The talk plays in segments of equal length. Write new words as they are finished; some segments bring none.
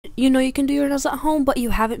You know you can do your nails at home, but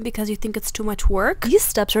you haven't because you think it's too much work? These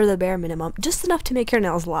steps are the bare minimum, just enough to make your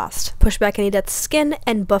nails last. Push back any dead skin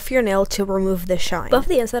and buff your nail to remove the shine. Buff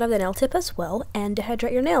the inside of the nail tip as well, and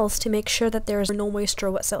dehydrate your nails to make sure that there is no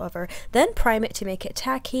moisture whatsoever. Then prime it to make it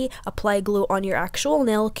tacky, apply glue on your actual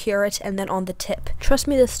nail, cure it, and then on the tip. Trust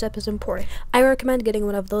me, this step is important. I recommend getting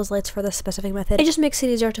one of those lights for this specific method. It just makes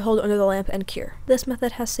it easier to hold under the lamp and cure. This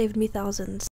method has saved me thousands.